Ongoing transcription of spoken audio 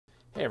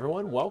Hey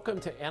everyone, welcome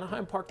to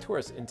Anaheim Park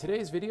Tours. In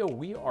today's video,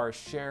 we are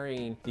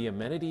sharing the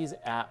amenities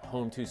at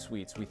Home2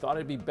 Suites. We thought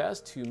it'd be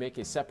best to make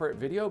a separate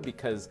video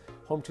because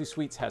Home2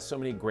 Suites has so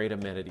many great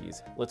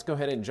amenities. Let's go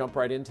ahead and jump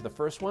right into the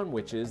first one,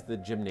 which is the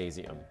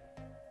gymnasium.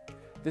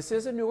 This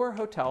is a newer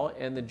hotel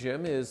and the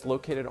gym is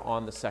located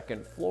on the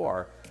second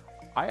floor.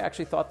 I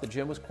actually thought the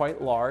gym was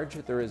quite large.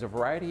 There is a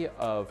variety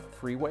of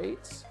free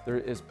weights. There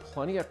is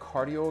plenty of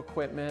cardio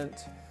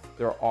equipment.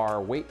 There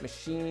are weight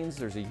machines.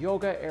 There's a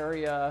yoga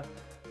area.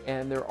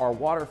 And there are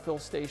water fill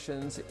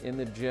stations in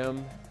the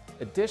gym.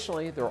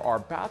 Additionally, there are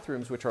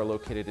bathrooms which are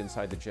located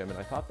inside the gym, and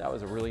I thought that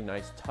was a really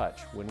nice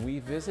touch. When we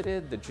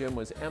visited, the gym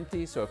was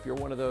empty, so if you're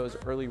one of those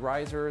early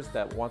risers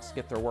that wants to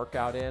get their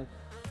workout in,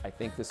 I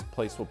think this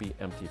place will be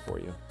empty for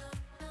you.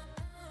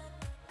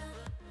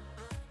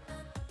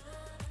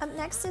 Up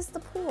next is the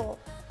pool.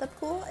 The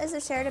pool is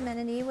a shared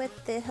amenity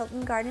with the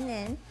Hilton Garden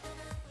Inn.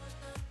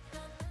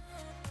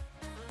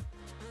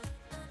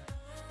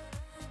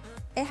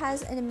 It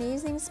has an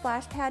amazing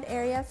splash pad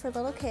area for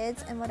little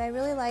kids, and what I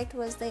really liked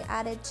was they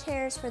added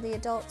chairs for the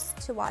adults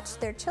to watch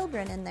their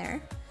children in there.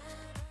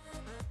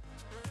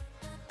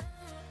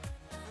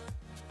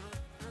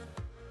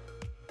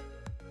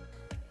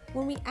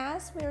 When we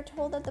asked, we were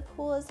told that the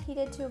pool is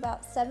heated to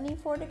about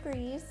 74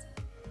 degrees,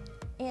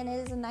 and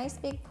it is a nice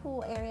big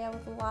pool area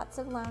with lots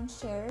of lounge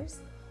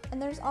chairs,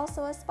 and there's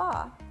also a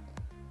spa.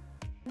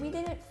 We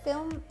didn't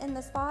film in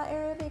the spa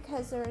area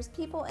because there's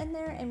people in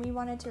there and we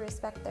wanted to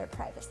respect their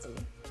privacy.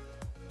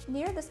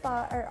 Near the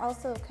spa are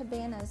also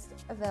cabanas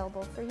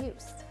available for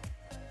use.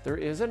 There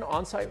is an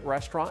on-site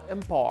restaurant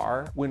and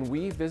bar. When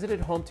we visited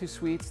Home2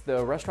 Suites,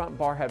 the restaurant and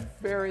bar had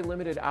very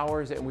limited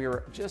hours and we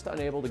were just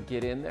unable to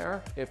get in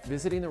there. If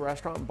visiting the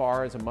restaurant and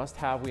bar is a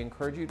must-have, we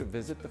encourage you to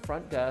visit the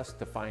front desk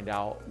to find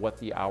out what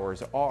the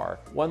hours are.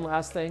 One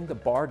last thing, the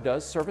bar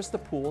does service the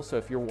pool, so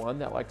if you're one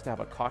that likes to have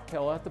a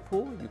cocktail at the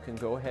pool, you can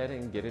go ahead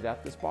and get it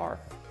at this bar.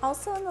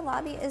 Also in the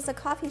lobby is a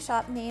coffee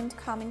shop named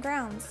Common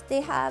Grounds.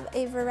 They have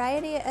a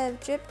variety of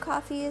drip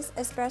coffees,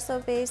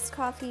 espresso-based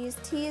coffees,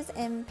 teas,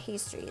 and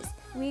pastries.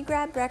 We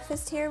grabbed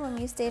breakfast here when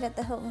we stayed at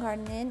the Hilton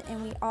Garden Inn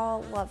and we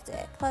all loved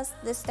it. Plus,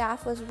 the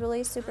staff was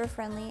really super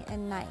friendly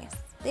and nice.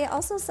 They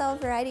also sell a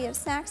variety of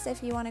snacks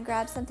if you want to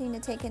grab something to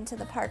take into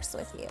the parks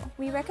with you.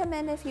 We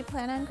recommend if you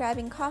plan on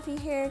grabbing coffee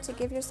here to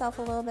give yourself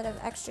a little bit of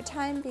extra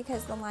time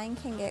because the line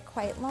can get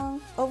quite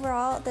long.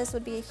 Overall, this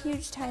would be a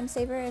huge time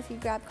saver if you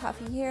grab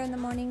coffee here in the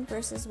morning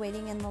versus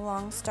waiting in the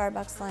long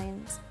Starbucks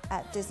lines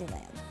at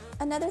Disneyland.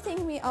 Another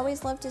thing we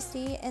always love to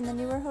see in the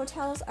newer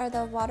hotels are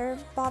the water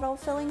bottle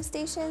filling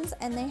stations,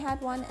 and they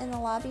had one in the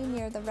lobby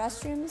near the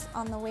restrooms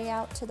on the way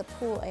out to the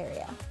pool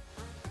area.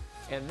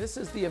 And this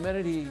is the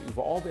amenity you've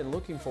all been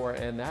looking for,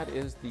 and that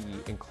is the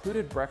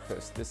included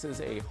breakfast. This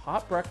is a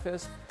hot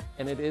breakfast,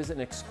 and it is an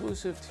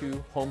exclusive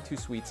to Home2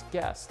 Suites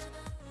guests.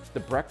 The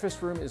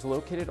breakfast room is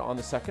located on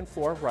the second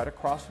floor right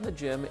across from the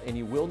gym, and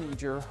you will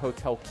need your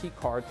hotel key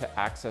card to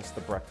access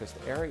the breakfast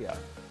area.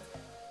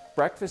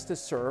 Breakfast is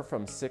served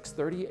from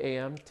 6:30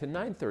 a.m. to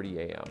 9:30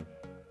 a.m.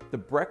 The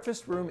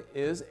breakfast room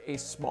is a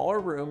smaller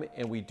room,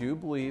 and we do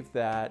believe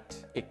that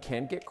it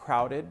can get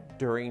crowded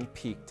during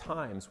peak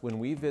times. When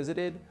we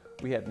visited,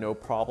 we had no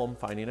problem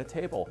finding a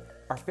table.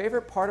 Our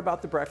favorite part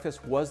about the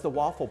breakfast was the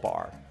waffle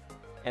bar,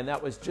 and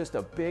that was just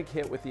a big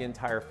hit with the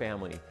entire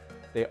family.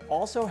 They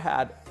also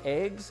had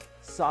eggs,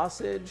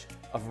 sausage,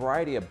 a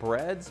variety of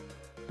breads,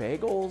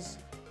 bagels,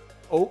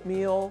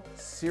 oatmeal,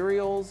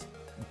 cereals,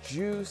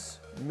 juice,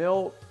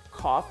 milk,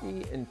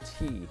 coffee, and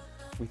tea.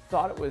 We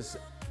thought it was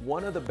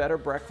one of the better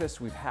breakfasts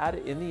we've had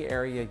in the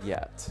area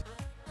yet.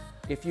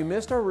 If you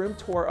missed our room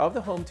tour of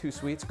the Home2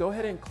 Suites, go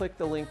ahead and click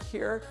the link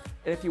here.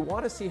 And if you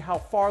want to see how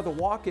far the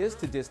walk is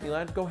to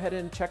Disneyland, go ahead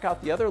and check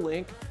out the other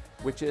link,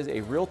 which is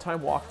a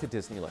real-time walk to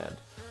Disneyland.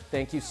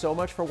 Thank you so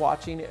much for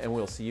watching, and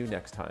we'll see you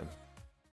next time.